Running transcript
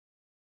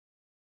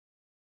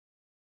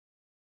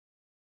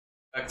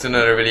Back to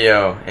another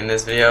video. In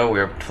this video,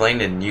 we're playing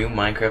the new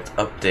Minecraft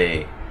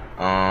update.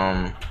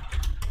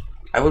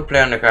 I would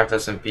play on the Craft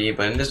SMP,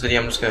 but in this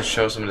video, I'm just gonna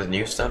show some of the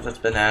new stuff that's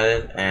been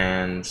added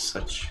and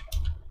such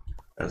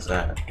as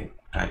that. Get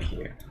out of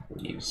here,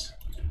 leaves.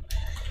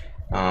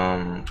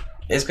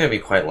 It's gonna be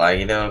quite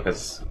laggy though,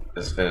 because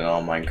it's been in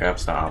all Minecraft,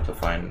 so I'll have to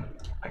find.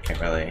 I can't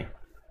really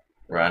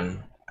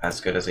run as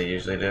good as I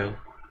usually do.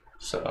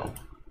 So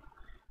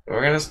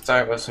we're gonna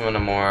start with some of the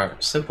more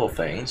simple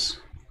things.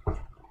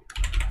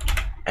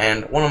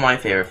 And one of my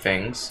favorite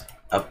things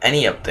of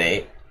any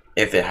update,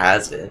 if it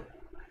has it,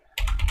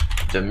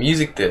 the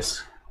music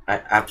disc.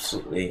 I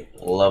absolutely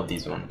love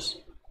these ones.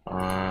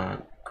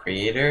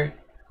 Creator,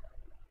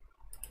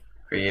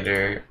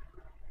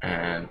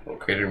 and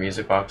creator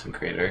music box and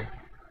creator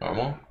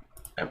normal,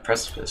 and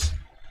precipice.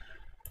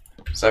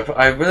 So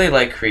I really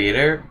like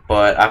creator,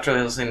 but after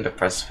listening to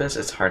precipice,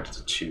 it's hard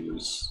to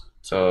choose.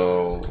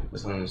 So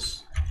this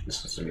one's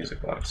the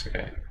music box.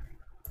 Okay.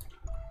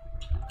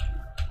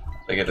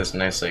 I get this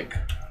nice like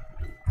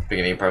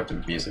beginning part of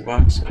the music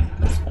box.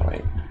 That's not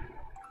right.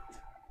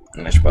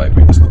 And I should probably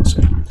bring this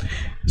closer.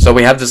 So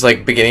we have this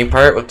like beginning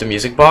part with the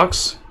music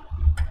box.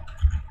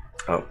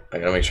 Oh, I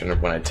gotta make sure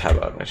when I tab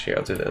out. Actually,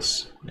 I'll do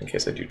this in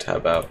case I do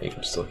tab out. You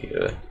can still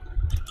hear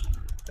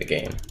the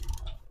game.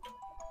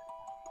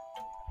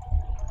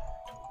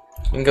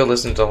 You can go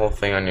listen to the whole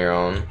thing on your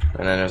own.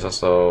 And then there's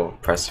also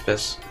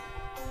precipice.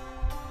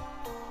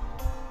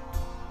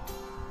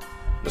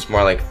 It's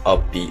more like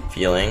upbeat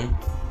feeling.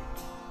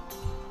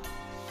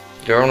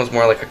 The other one was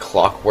more like a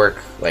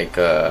clockwork, like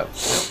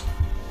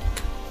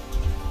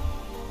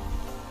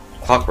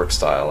clockwork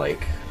style,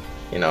 like,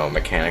 you know,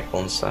 mechanical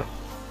and stuff.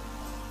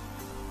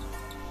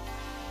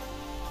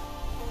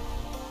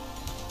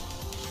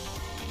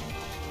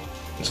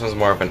 This one's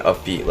more of an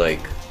upbeat,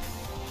 like,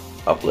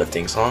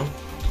 uplifting song.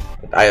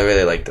 I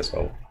really like this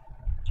one.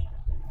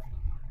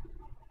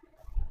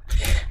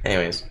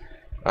 Anyways,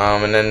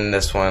 and then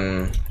this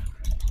one,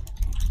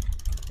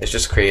 it's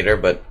just creator,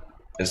 but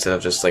instead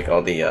of just like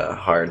all the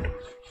hard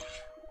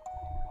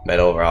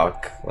metal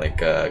rock like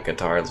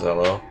guitar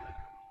solo,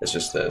 it's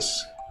just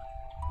this.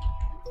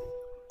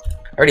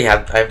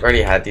 I've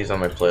already had these on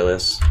my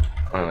playlist,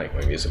 on like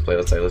my music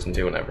playlist I listen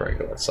to whenever I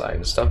go outside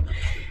and stuff,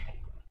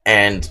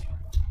 and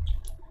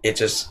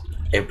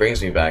it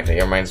brings me back. Like,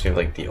 it reminds me of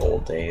like the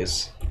old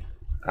days.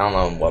 I don't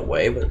know in what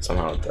way, but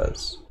somehow it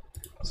does.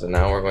 So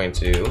now we're going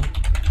to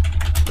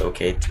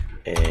locate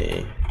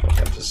a.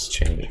 Okay, this is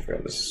change. I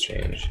forgot this is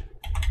change.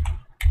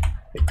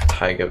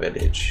 Taiga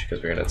village,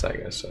 because we're in a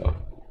taiga, so.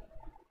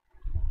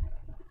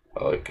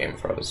 Oh, the game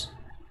froze.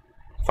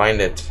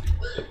 Find it.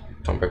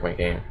 Don't break my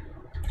game.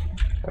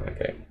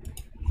 Okay.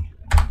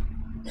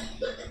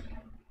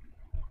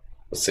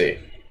 Let's see.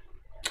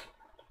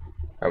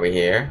 Are we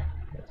here?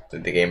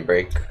 Did the game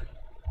break?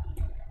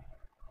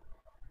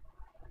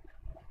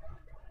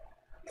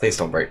 Please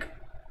don't break.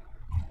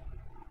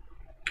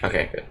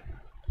 Okay, good.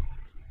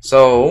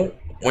 So,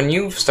 when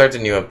you start the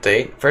new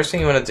update, first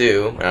thing you want to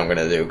do, and I'm going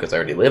to do because I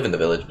already live in the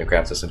village in the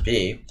Craft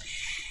SMP,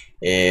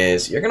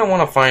 is you're going to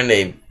want to find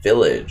a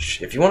village.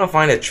 If you want to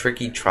find a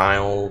tricky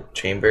trial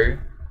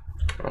chamber,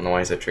 I don't know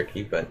why I said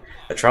tricky, but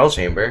a trial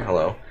chamber,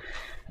 hello,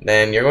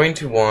 then you're going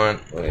to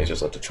want, let me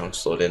just let the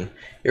chunks load in,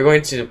 you're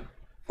going to,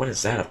 what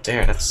is that up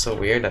there? That's so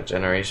weird, that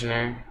generation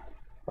error.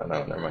 Oh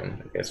no, never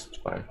mind, I guess it's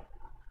fine.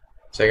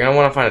 So you're going to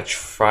want to find a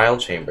trial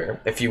chamber.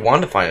 If you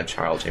want to find a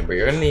trial chamber,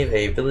 you're going to need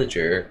a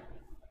villager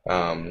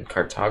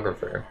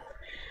cartographer,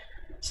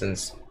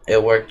 since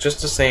it works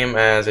just the same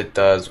as it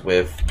does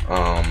with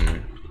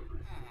the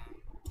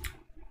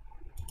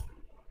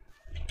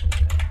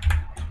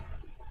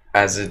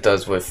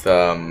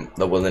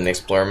Woodland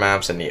Explorer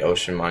maps and the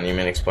Ocean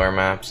Monument Explorer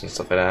maps and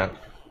stuff like that.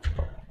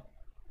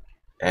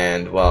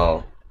 And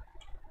well,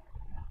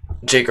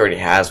 Jake already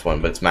has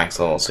one, but it's max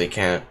level, so he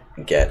can't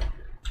get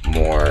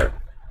more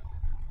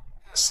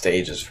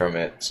stages from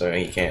it, so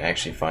he can't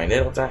actually find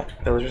it with that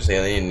villager. So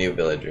you need a new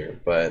villager,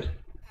 but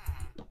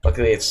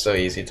luckily it's so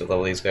easy to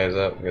level these guys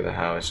up because of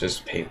how it's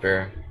just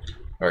paper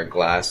or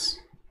glass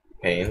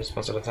panes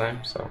most of the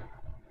time. So,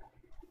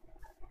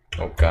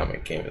 oh god, my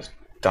game is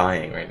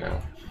dying right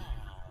now.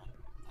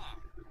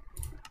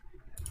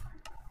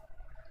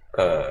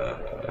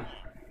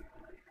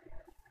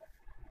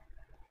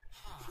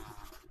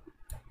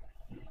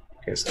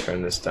 Let's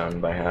turn this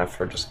down by half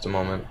for just a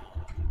moment.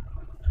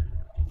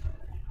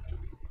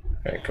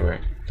 Alright, come here.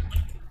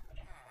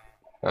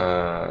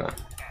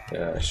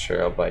 Yeah,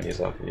 sure, I'll buy these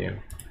off of you.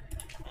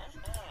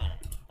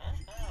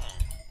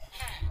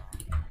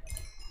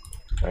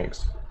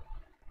 Thanks.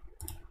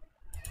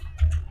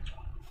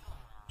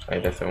 I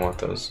definitely want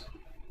those.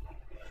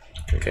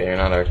 Okay, you're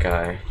not our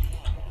guy.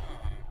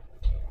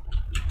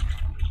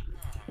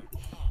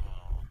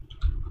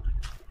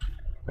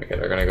 Okay,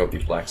 they're gonna go be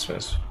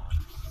blacksmiths.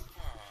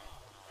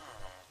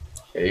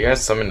 Yeah, you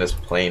guys summon this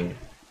plain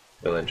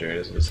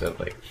villagers instead of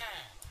like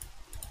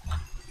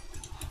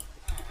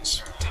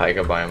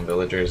taiga biome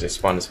villagers. They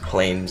spawn as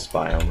plains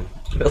biome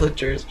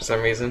villagers for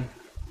some reason.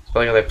 I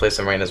feel like they place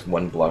them right as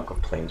one block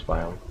of plains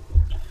biome.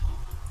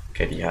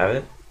 Okay, do you have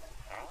it?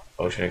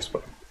 Ocean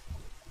Explorer.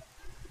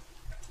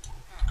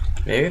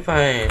 Maybe if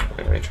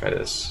let me try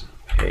this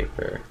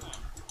paper.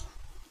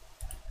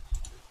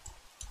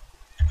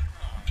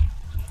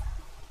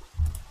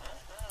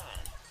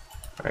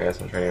 I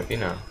guess I'm trying to be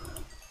now.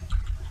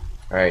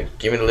 Alright,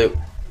 give me the loot.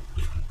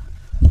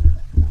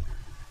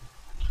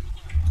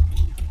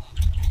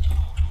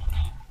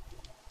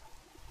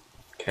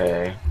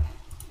 Okay.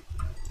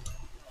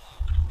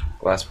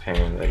 Glass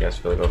panes, I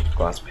guess we'll go with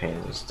glass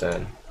panes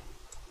instead.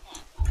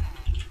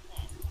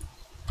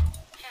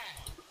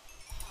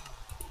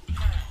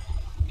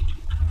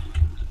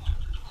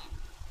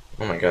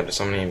 Oh my god, there's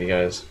so many of you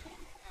guys.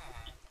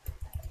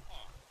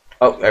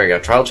 Oh, there we go.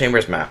 Trial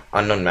Chambers map.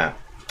 Unknown map.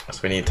 So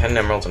we need 10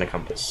 emeralds and a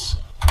compass.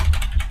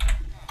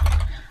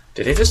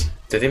 Did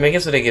they make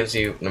it so that it gives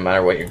you, no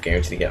matter what, you're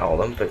guaranteed to get all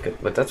of them?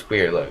 But that's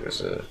weird, look. There's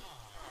a,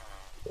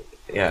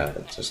 yeah,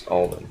 it's just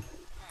all of them.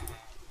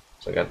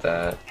 So I got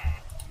that.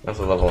 I have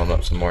to level them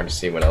up some more to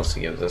see what else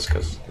he gives us,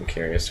 because I'm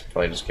curious. He'll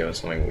probably just give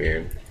us something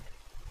weird.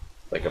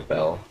 Like a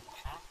bell.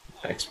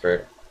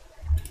 Expert.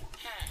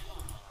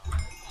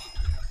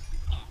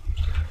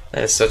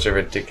 That is such a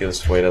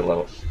ridiculous way to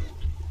level.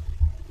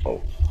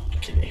 Oh,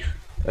 okay.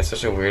 That's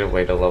such a weird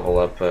way to level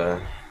up.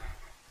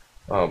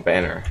 Oh,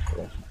 banner.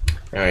 Cool.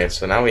 Anyway,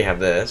 so now we have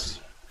this.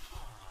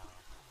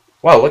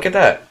 Wow, look at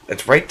that!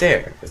 It's right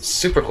there. It's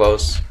super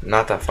close.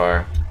 Not that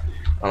far.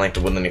 Unlike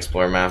the Woodland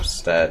Explorer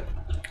maps that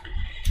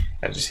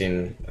I've just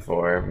seen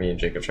before. Me and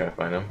Jacob trying to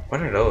find them.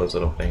 What are those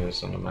little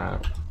things on the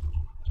map?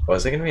 Oh,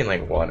 is it gonna be in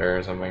like water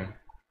or something?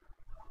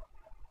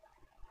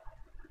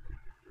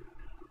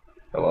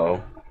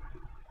 Hello?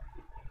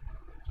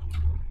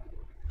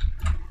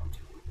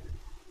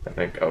 I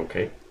think,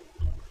 okay.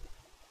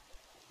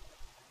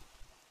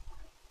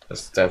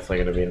 It's definitely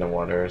gonna be in the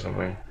water or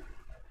something.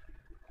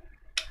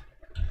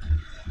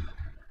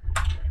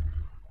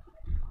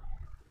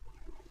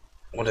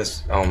 What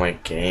is, oh my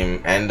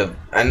game, end of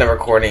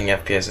recording,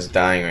 FPS is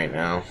dying right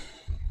now.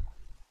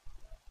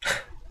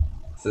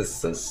 This is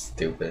so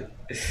stupid.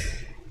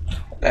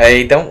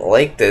 I don't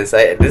like this.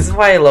 This is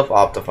why I love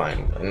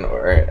Optifine,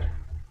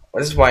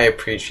 this is why I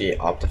appreciate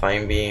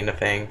Optifine being a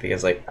thing,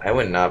 because like I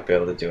would not be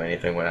able to do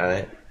anything without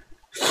it.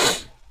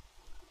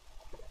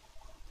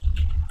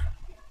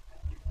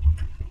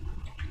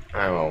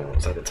 I'm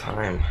almost out of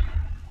time.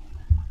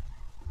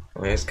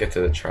 Let me just get to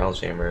the trial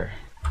chamber.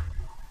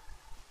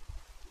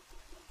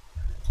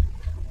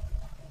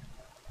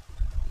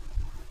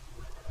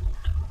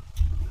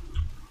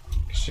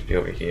 It should be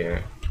over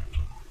here.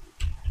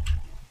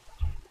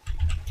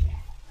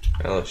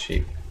 Hello,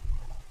 sheep.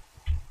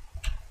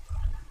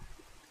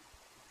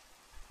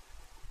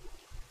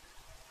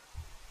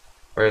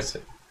 Where is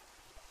it?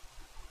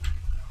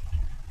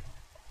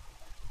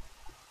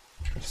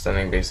 I'm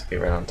standing basically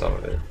right on top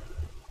of it.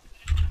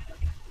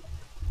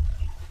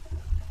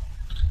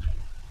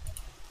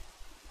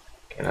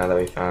 Okay, now that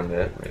we found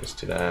it, let me just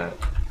do that.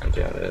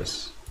 Empty out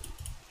this.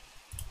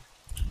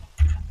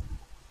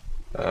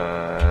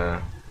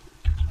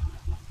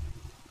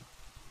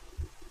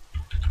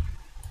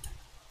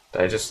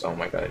 Did I just, oh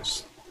my god,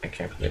 I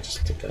can't believe I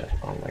just did that.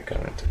 Oh my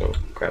god, I have to go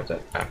grab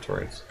that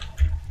afterwards.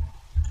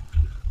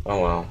 Oh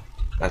well,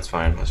 that's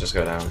fine, let's just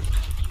go down.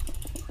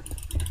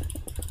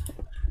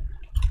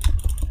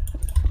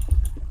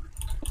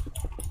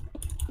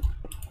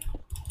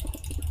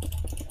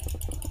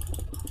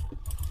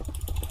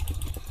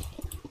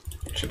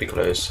 Should be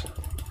close.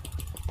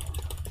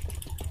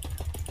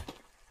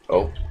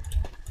 Oh.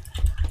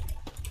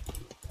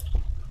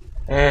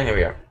 And here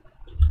we are.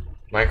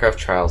 Minecraft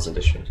Trials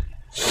Edition.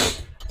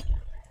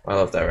 I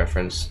love that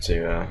reference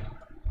to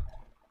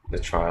the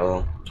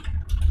trial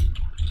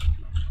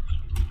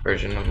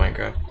version of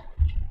Minecraft.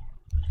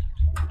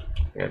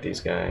 We got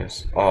these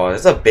guys. Oh,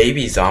 there's a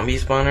baby zombie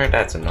spawner?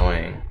 That's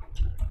annoying.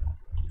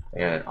 I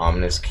got an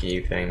ominous key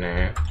thing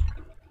there.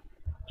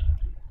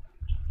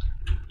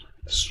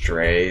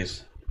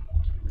 Strays.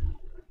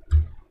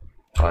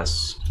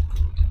 Plus.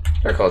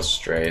 They're called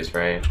strays,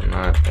 right? I'm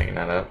not picking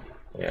that up.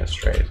 Yeah,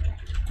 strays.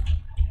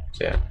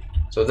 So yeah.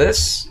 So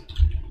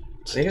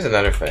here's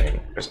another thing.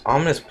 There's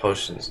ominous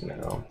potions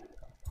now,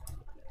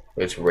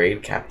 which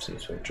raid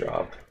captains would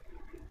drop.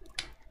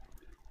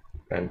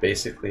 And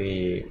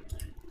basically,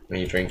 when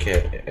you drink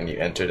it and you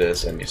enter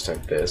this and you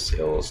start this,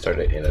 it'll start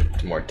it in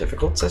a more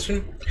difficult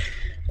session.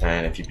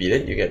 And if you beat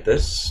it, you get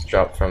this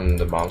drop from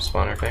the bomb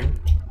spawner thing,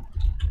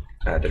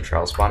 the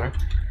trial spawner,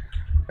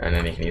 and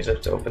then you can use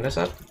it to open this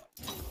up.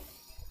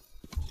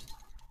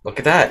 Look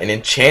at that, an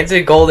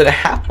enchanted golden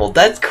apple.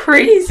 That's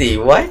crazy.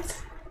 What?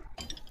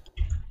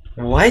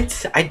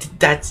 What?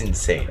 That's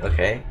insane.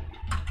 Okay.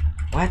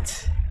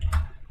 What?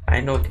 I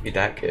know it could be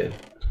that good.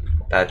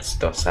 That's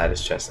the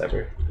saddest chest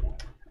ever.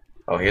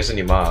 Oh, here's a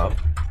new mob.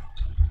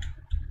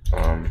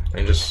 Let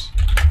me just.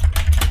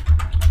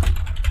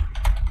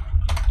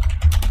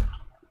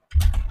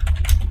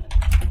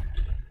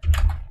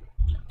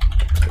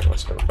 Okay,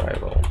 let's go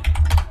rival.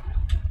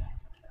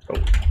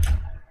 Oh.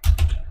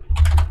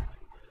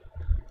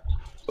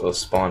 So let's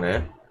spawn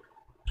it.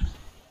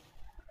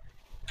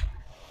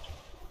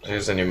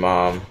 Here's a new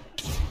mom.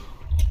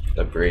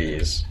 The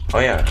breeze. Oh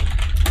yeah.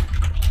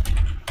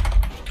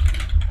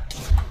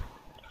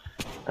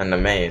 And the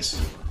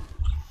maze.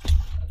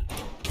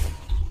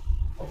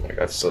 Oh my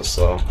god, so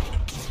slow.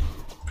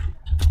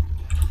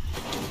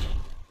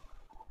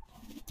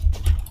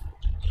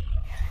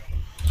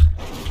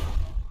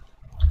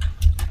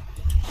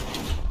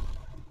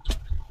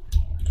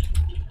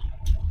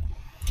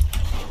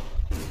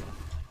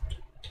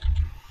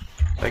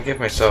 I give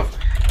myself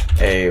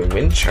a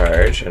wind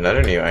charge,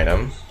 another new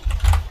item.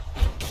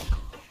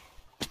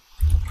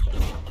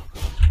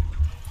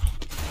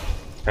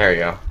 There we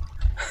go.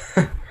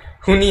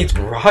 Who needs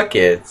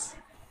rockets?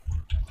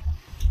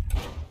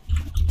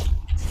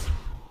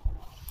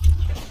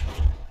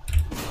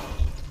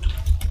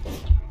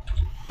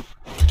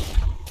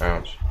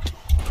 Ouch.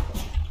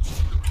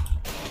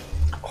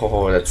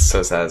 Oh, that's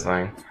so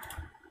satisfying.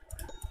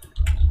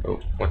 Oh,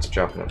 what's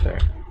dropping up there?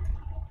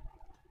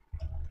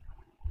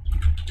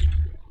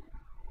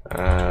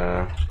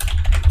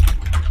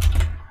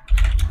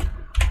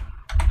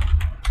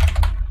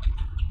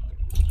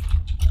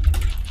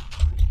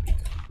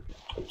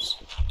 Oops.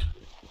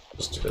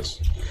 Let's do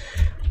this.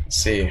 Let's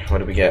see, what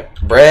do we get?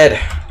 Bread!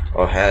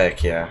 Oh,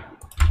 heck yeah.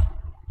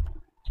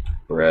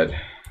 Bread.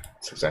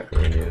 That's exactly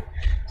what we need.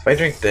 If I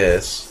drink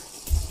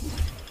this,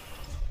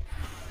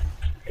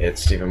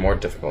 it's even more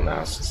difficult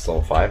now since it's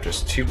level 5.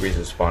 There's 2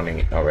 breezes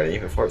spawning already.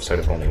 Before it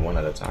started only 1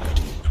 at a time.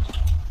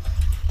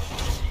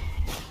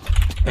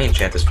 Let me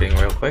enchant this thing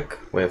real quick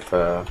with,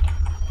 I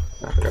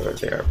forgot what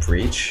they are.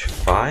 Breach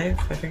 5,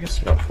 I think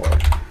it's? No, 4.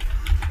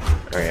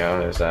 There we go,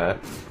 there's that.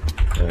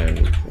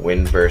 And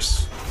Wind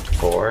Burst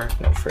 4,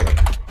 no, 3.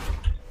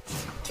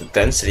 The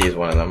Density is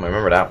one of them, I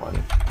remember that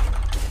one.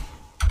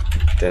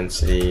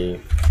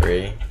 Density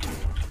 3.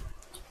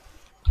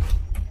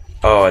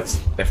 Oh, I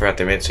forgot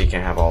they made it so you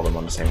can't have all of them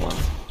on the same one,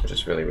 which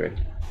is really weird.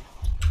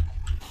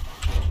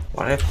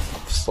 Why do I have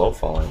slow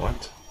falling?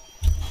 What?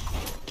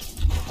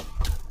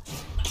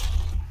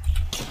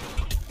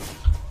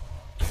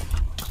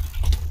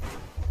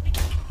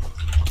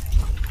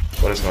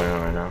 What is going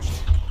on right now?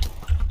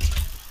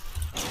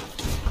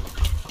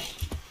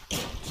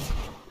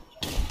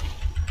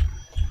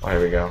 Oh,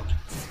 here we go.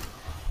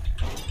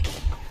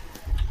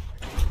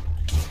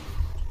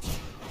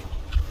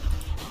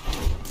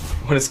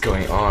 What is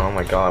going on? Oh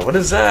my god, what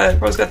is that?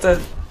 Bro's got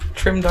that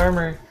trimmed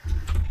armor.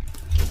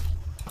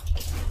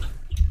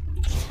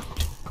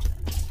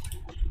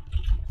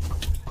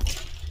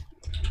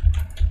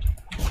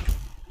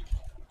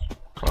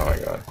 Oh my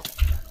god.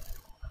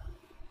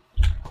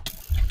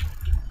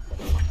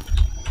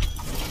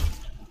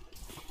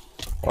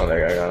 Oh,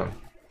 there I got him.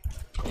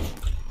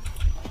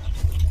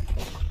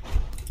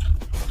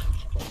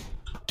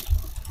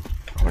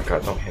 Oh my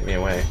god, don't hit me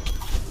away.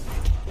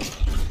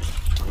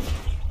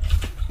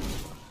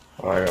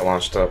 Oh, I got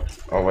launched up.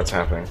 Oh, what's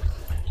happening?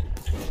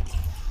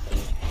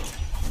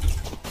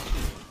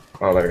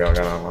 Oh, there we go, I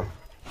got on one.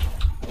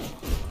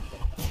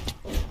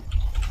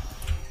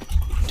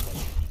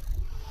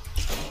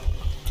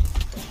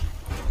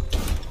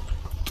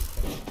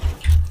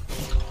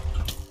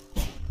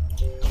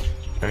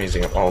 I'm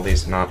using up all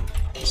these, not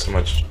so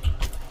much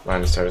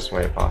line of sight as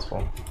way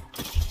possible.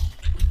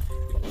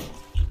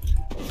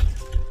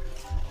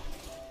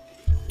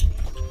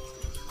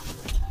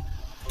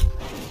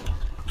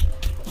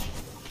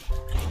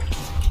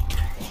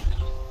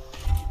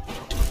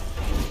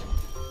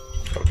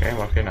 Okay, I'm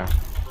up here now.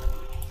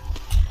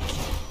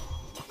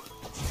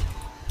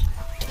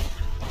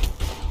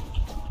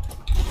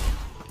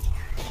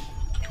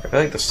 I feel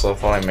like the slow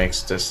falling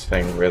makes this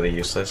thing really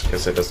useless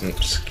because it doesn't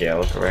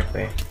scale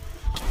correctly.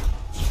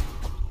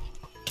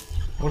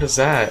 What is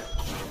that?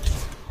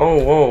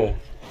 Oh, whoa.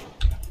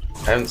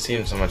 I haven't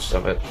seen so much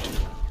of it.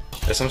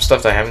 There's some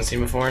stuff that I haven't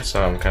seen before,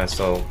 so I'm kind of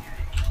still...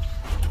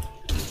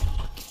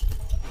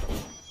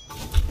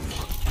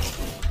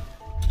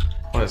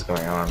 What is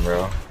going on,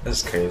 bro?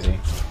 This is crazy.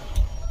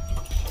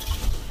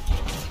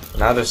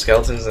 Now there's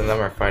skeletons and them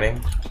are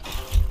fighting.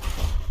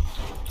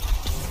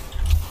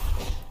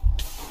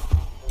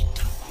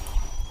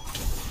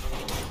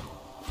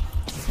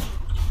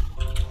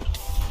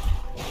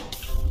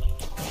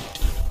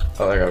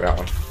 Oh, there we go, got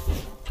one.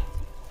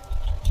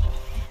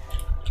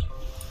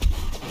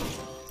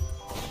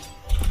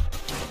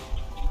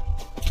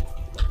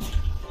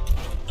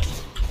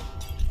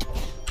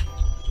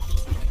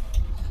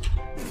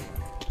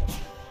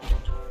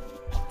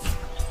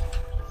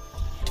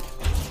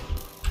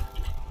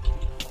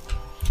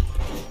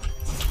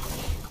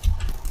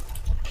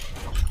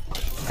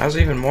 How's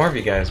even more of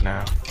you guys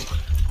now?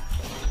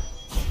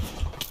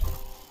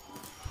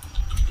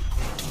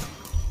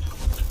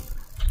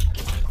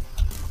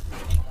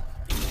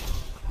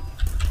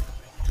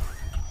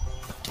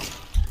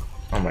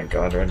 Oh my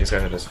god, bro, these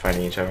guys are just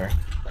fighting each other.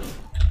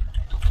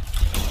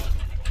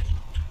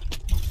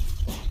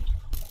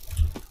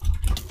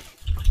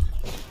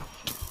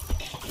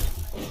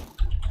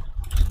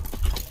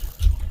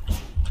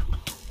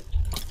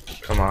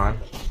 Come on.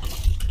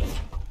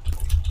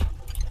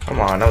 Come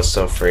on, that was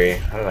so free.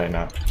 How did I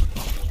not?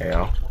 There you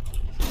go.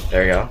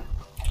 There you go.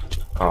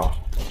 Oh.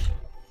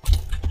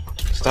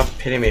 Stop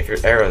hitting me with your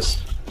arrows.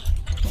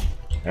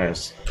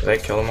 There's. Did I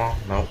kill them all?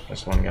 Nope,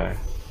 there's one guy.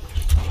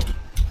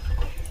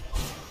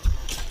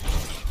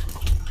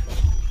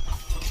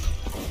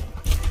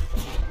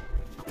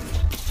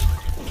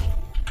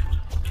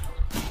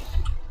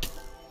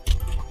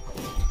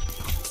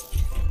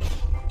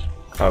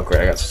 Oh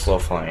great, I got slow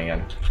flying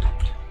again.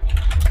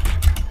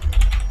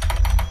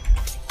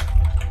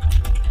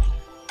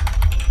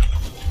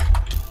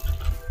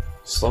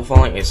 Slow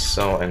falling is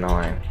so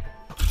annoying.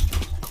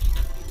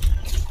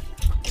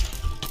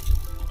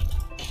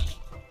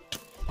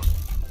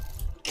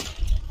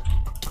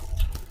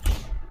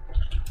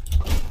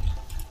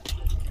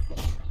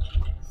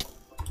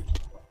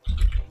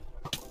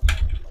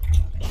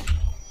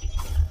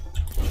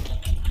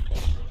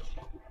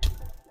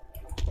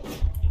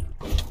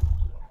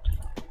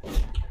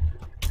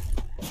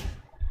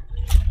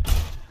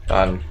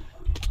 Got him.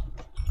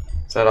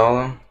 Is that all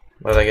of them?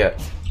 What did I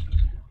get?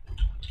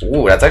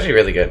 Ooh, that's actually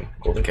really good.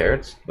 Golden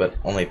carrots, but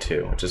only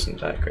 2, which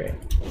isn't that great.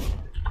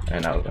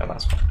 And that was my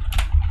last one.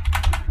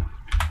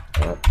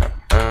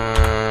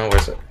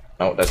 Where's it?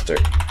 Oh, that's dirt.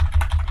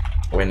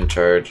 Wind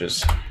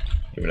charges.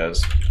 Even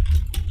those.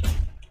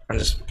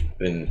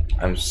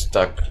 I'm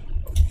stuck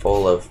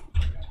full of.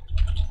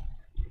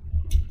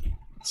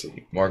 Let's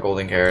see, more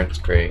golden carrots,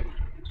 great.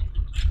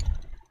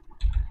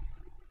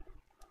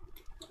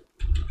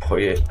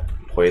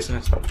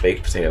 Poisonous? No,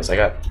 baked potatoes.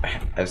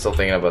 I'm still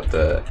thinking about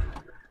the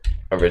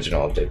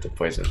original update, the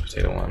poisonous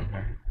potato one.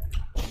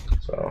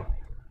 So,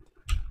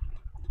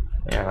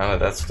 yeah, now that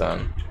that's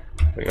done,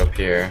 we go up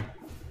here.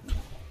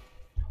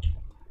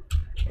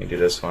 We do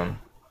this one.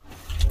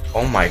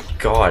 Oh my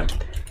god,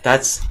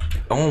 that's.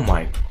 Oh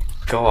my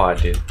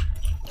god, dude.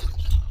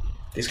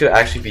 These could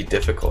actually be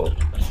difficult.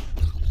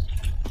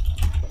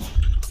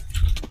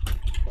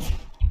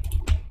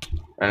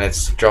 And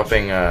it's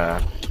dropping, oh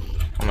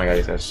my god,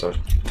 these guys are so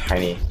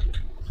tiny.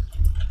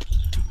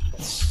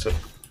 So,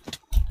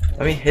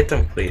 let me hit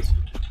them, please.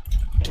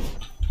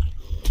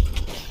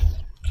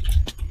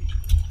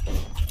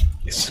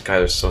 These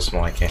guys are so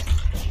small, I can't.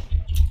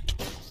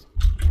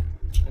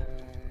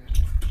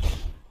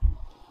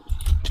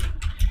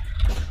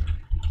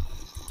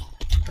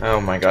 Oh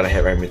my god, I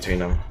hit right in between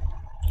them.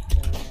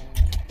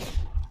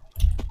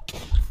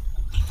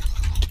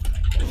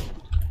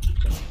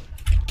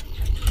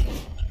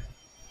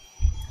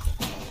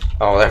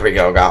 Oh, there we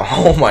go.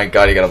 Oh my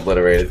god, he got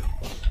obliterated.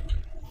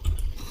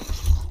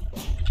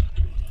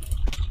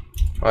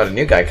 Oh, the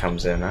new guy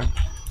comes in, huh?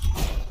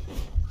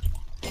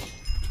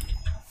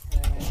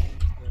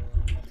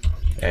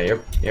 Yeah,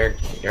 you're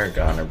a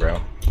goner,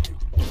 bro.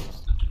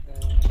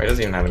 He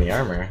doesn't even have any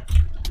armor.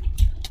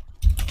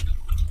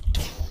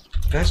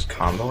 You guys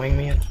comboing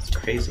me? It's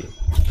crazy.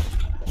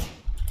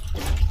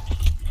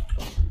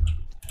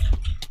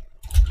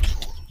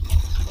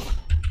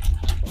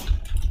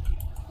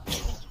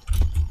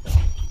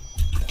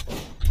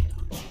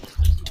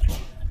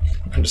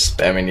 I'm just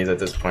spamming these at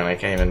this point. I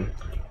can't even.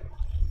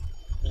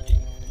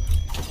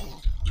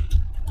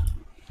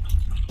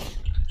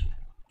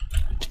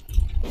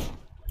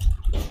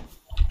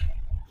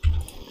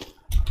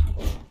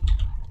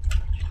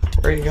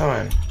 Where are you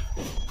going?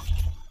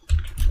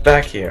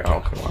 Back here.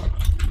 Oh, come on.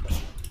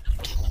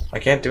 I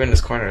can't do it in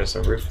this corner. There's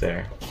a roof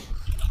there.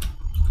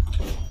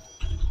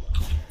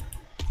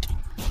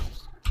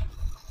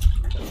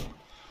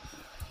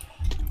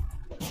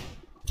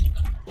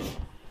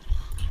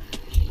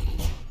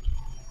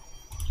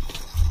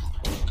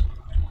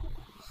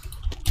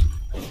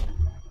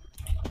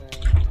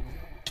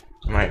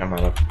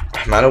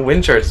 I'm out of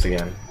wind charges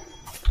again.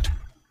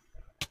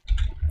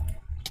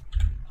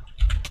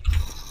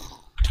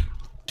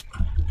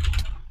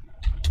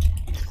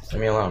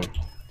 Leave me alone.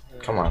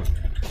 Come on.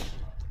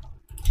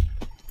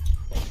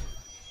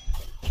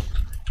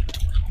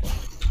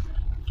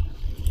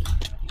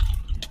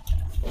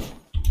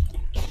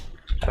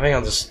 I think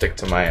I'll just stick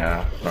to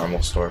my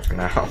normal store for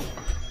now.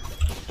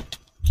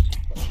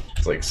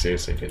 It's like,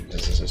 seriously, dude,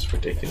 this is just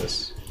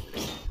ridiculous.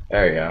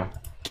 There you go.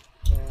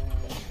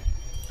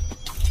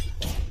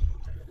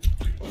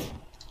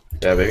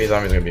 Yeah, baby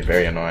zombie's gonna be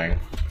very annoying.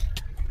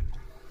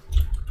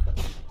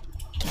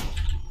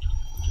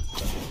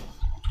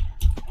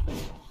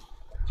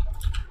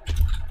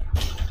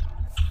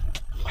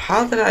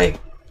 How did I...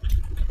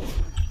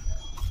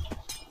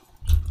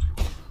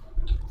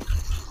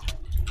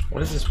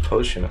 What is this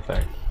potion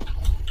effect?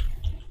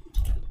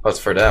 Oh, it's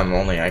for them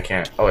only, I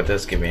can't... Oh, it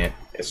does give me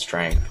its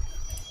strength.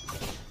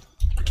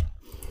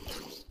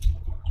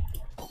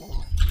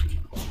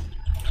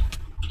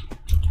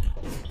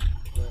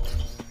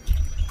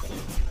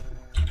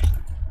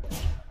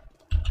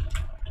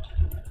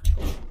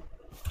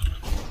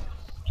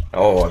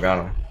 Oh, I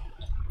got him.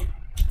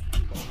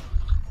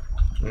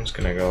 I'm just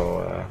gonna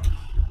go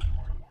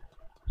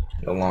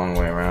the long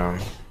way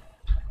around.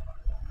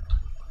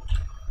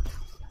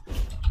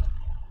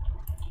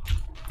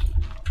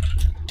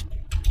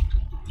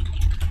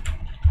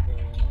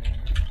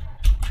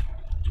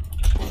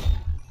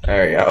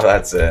 There we go,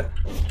 that's it.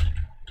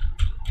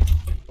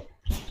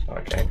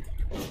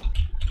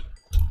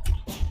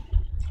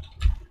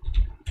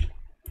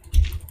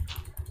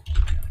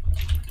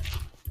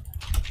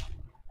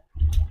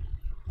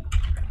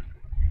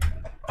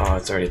 Oh,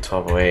 it's already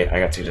 12:08. I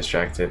got too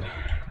distracted.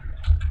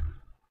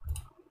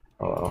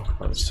 Oh well,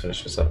 I'll just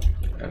finish this up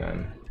and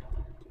then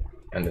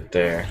end it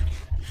there.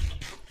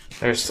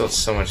 There's still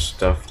so much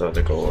stuff though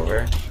to go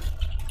over.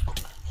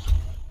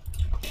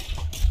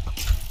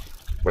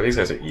 But these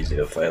guys are easy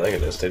to fight. Look at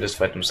this, they just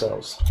fight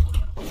themselves.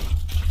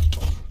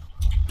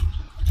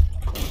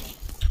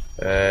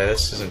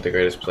 This isn't the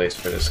greatest place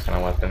for this kind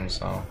of weapon,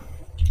 so...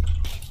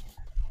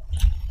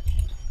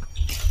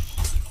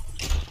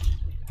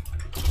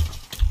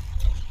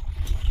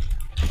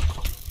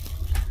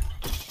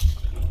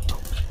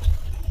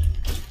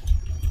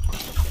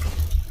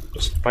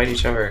 just fight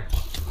each other.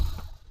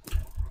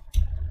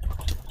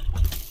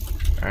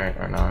 Alright,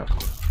 or not.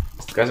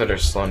 The guys that are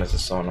slowness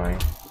is so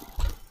annoying.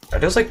 Are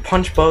those like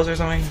punch bows or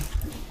something?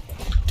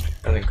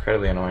 That's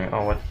incredibly annoying.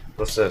 Oh,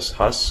 what's this?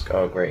 Husk?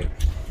 Oh, great.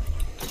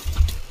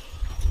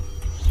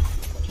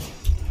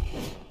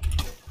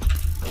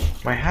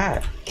 My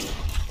hat!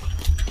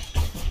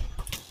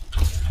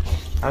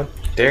 How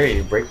dare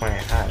you break my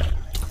hat?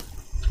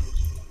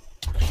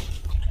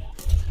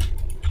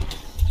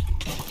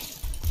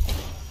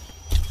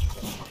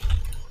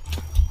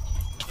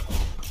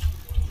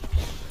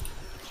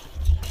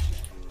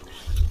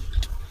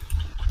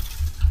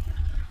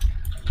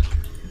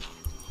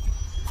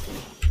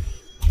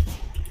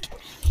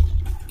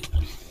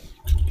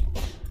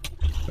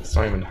 It's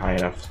not even high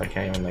enough, so I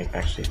can't even like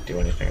actually do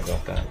anything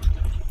about that.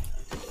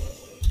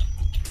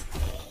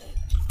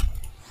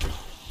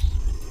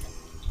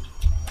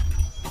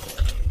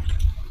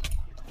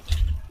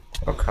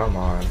 Oh, come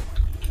on.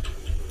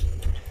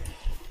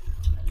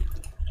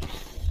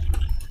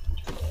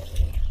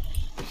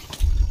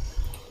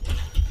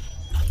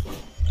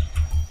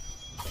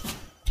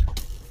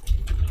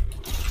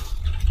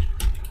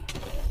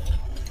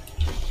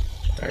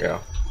 There we go.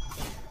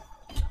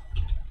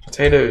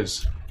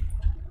 Potatoes.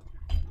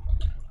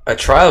 A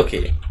trial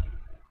key.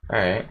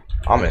 Alright.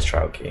 Ominous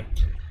trial key.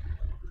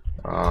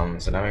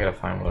 So now we gotta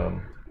find one of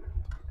them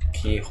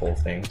keyhole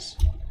things.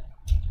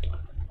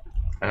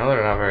 I know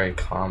they're not very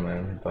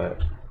common,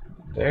 but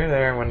they're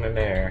there when they're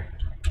there.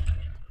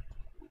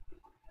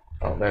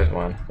 Oh, there's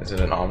one. Is it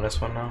an ominous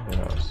one now? Who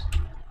knows?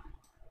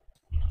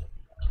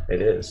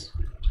 It is.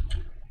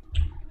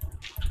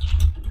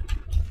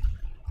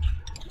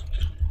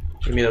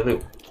 Give me the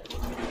loot.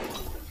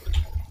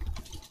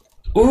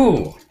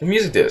 Ooh! The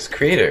music disc.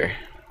 Creator.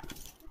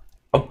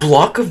 A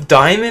block of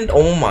diamond?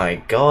 Oh my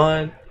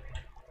god.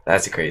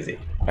 That's crazy.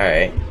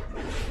 Alright.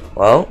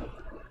 Well.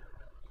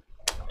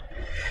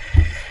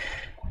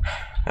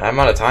 I'm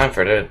out of time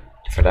for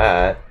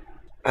that.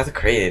 That's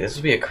crazy. This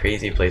would be a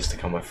crazy place to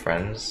come with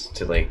friends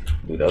to like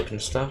loot up and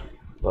stuff.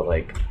 But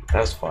like, that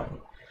was fun.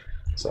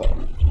 So,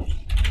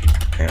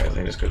 anyways,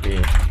 I just could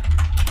be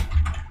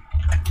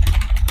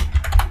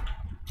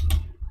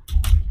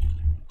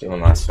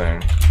doing last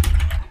thing.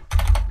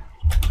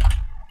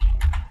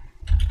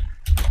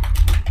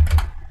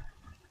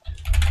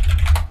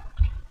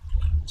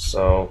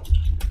 So,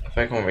 if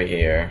I come over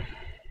here,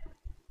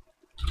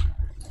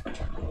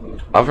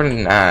 other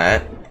than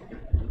that,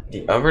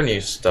 the other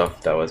new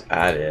stuff that was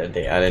added,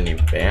 they added new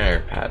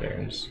banner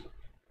patterns.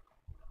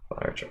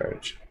 Flower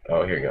charge.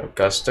 Oh, here we go.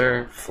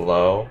 Guster,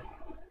 flow.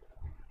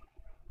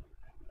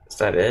 Is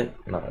that it?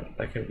 No,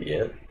 that could be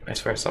it. I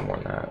swear I saw more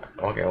than that.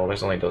 Okay, well,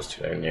 there's only those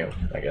two that are new,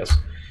 I guess.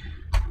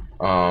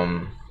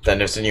 Then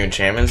there's the new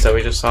enchantments that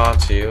we just saw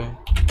too.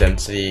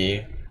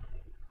 Density.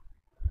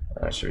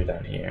 That should be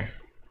down here.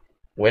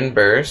 Wind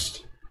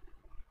burst.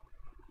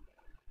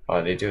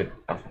 Oh, they do it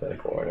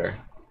alphabetical order.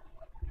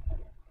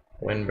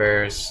 Wind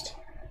burst,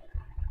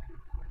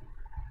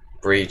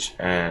 breach,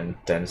 and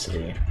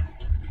density.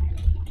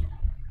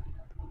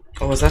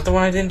 Oh, was that the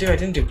one I didn't do? I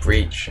didn't do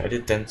breach. I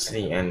did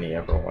density and the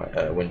other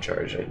one, wind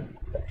charge.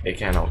 They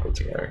can't all go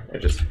together. I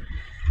just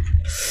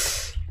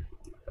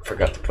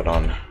forgot to put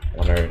on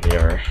one or the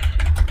other.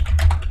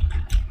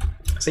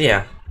 So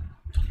yeah.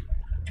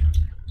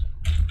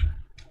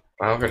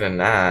 Other than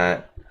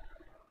that,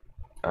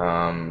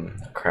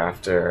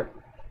 crafter.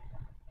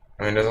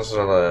 I mean, there's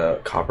also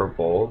the copper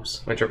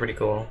bulbs, which are pretty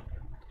cool.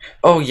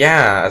 Oh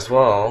yeah, as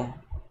well.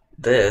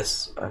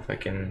 This, if I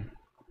can,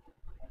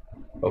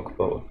 oak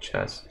boat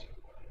chest.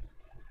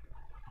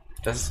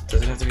 Does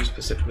it have to be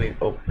specifically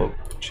oak boat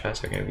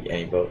chest, or can it be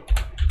any boat?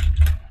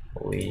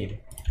 Lead.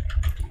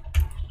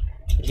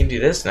 You can do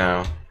this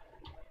now.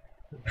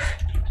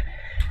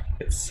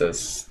 It's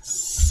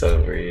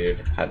so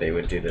weird how they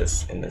would do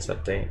this in this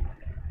update.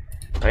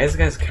 I mean, this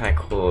guy's kind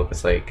of cool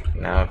because like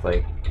now, if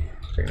like,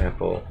 for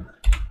example,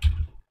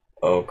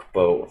 oak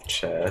boat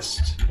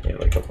chest, you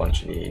have like a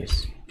bunch of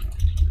these,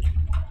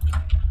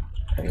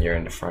 and you're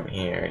in the front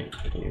here,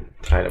 you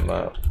tie them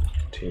up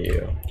to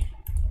you,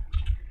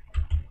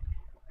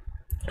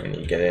 and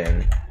you get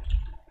in,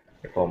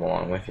 you pull them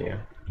along with you.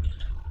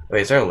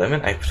 Wait, is there a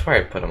limit? I swear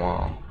I put them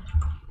all.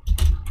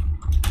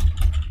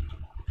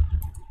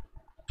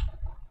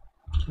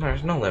 No,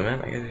 there's no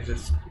limit. I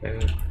guess I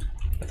didn't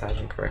attach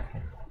them correctly.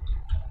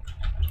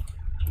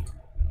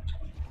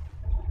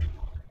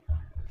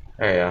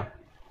 There you go.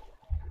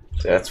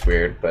 So that's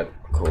weird, but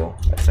cool. cool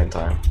at the same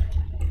time.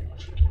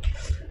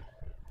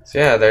 So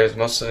yeah, there's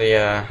most of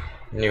the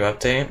new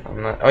update.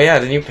 Oh yeah,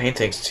 the new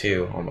paintings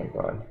too. Oh my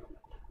god.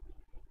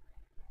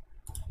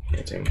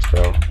 Paintings,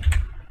 bro.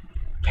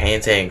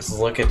 Paintings.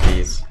 Look at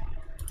these.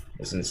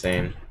 It's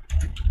insane.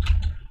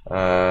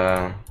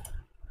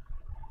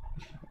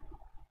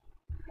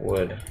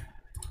 Wood.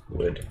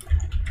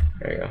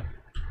 There you go.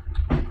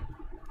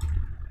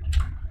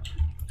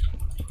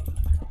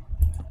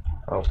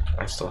 Oh,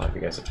 I still have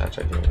you guys attached.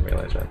 I didn't even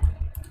realize that.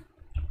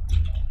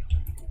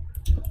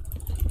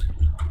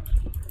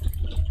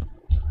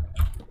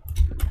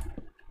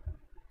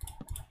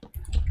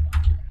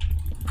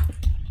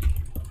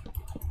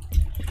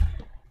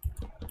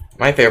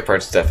 My favorite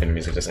part is definitely the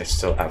music. Just I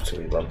still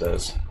absolutely love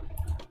those.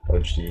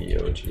 OG,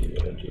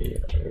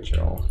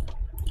 original.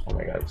 Oh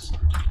my god.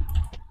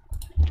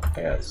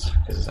 This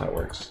is how it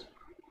works.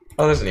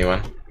 Oh, there's a new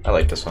one. I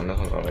like this one. This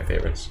one's one of my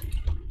favorites.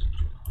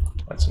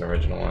 That's an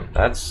original one.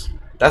 That's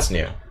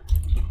new.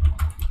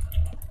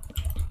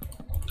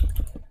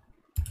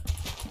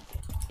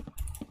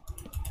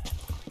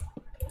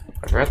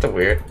 I forgot the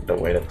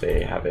way that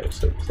they have it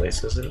so it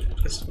places it.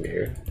 It's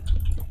weird.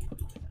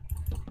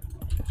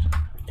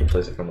 You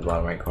place it from the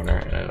bottom right corner,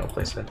 and I don't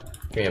place it.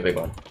 Give me a big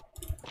one.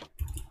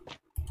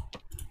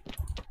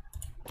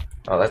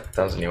 Oh, that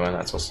was a new one.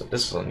 That's also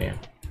this is all new.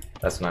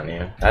 That's not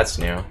new. That's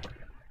new.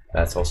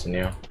 That's also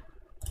new.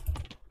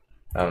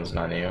 That one's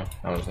not new.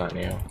 That one's not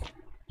new.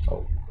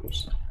 Oh,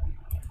 oops.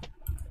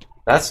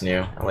 That's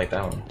new. I like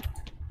that one.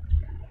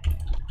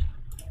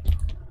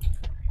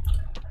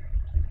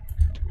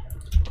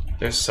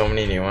 There's so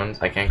many new ones.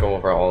 I can't go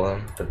over all of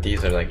them, but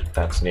these are like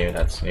that's new.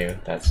 That's new.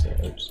 That's new.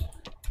 Oops.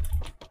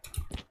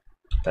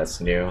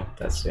 That's new.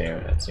 That's new.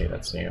 That's new.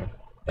 That's new.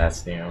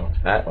 That's new.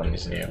 That one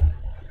is new.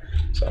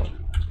 So.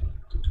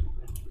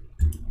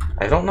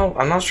 I don't know,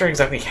 I'm not sure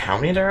exactly how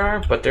many there are,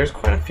 but there's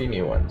quite a few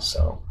new ones,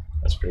 so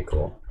that's pretty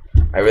cool.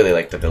 I really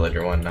like the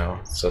villager one now,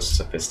 it's so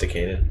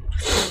sophisticated.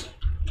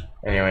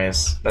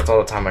 Anyways, that's all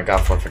the time I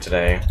got for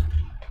today.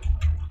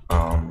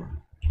 Oh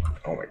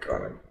my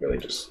god, I'm really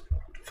just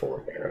full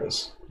of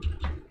arrows.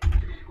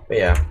 But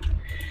yeah.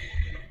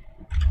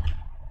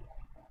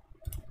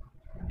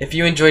 If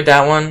you enjoyed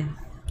that one,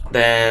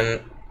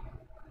 then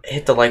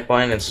hit the like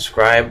button and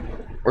subscribe.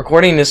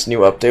 Recording this new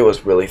update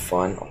was really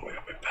fun. Oh my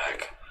god, my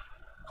back.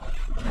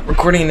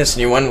 Recording this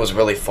new one was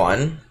really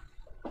fun.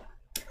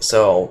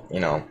 So, you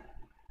know,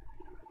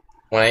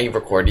 when I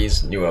record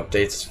these new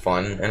updates, it's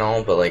fun and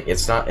all, but like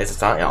it's not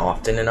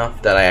often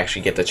enough that I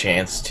actually get the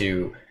chance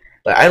to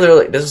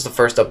like this is the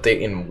first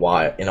update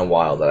in a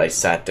while that I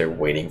sat there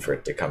waiting for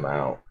it to come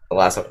out. The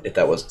last update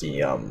that was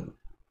the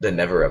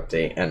Never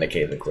update and the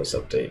Cave and Close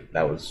update.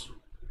 That was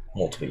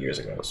multiple years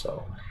ago,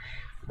 so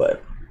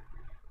but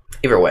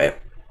either way,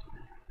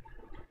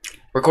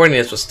 recording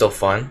this was still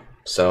fun,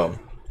 so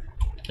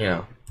you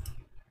know.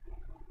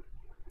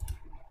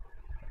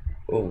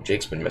 Oh,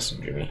 Jake's been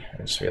messaging me.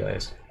 I just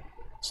realized.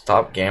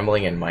 Stop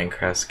gambling in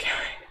Minecraft Sky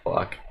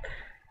Block.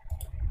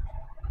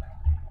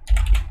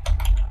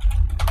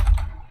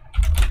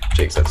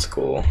 Jake's at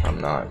school. I'm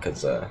not,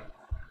 because yeah,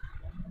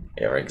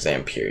 our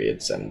exam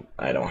periods, and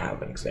I don't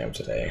have an exam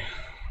today.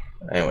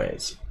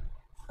 Anyways,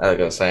 like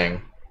I was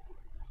saying,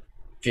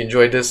 if you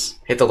enjoyed this,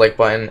 hit the like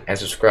button and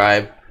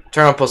subscribe.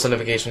 Turn on post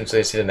notifications so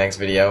you see the next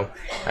video.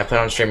 I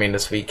plan on streaming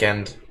this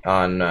weekend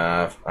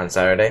on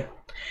Saturday.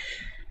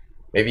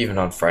 Maybe even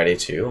on Friday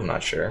too, I'm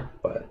not sure.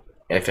 But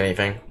if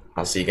anything,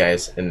 I'll see you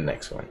guys in the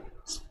next one.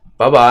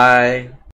 Bye-bye!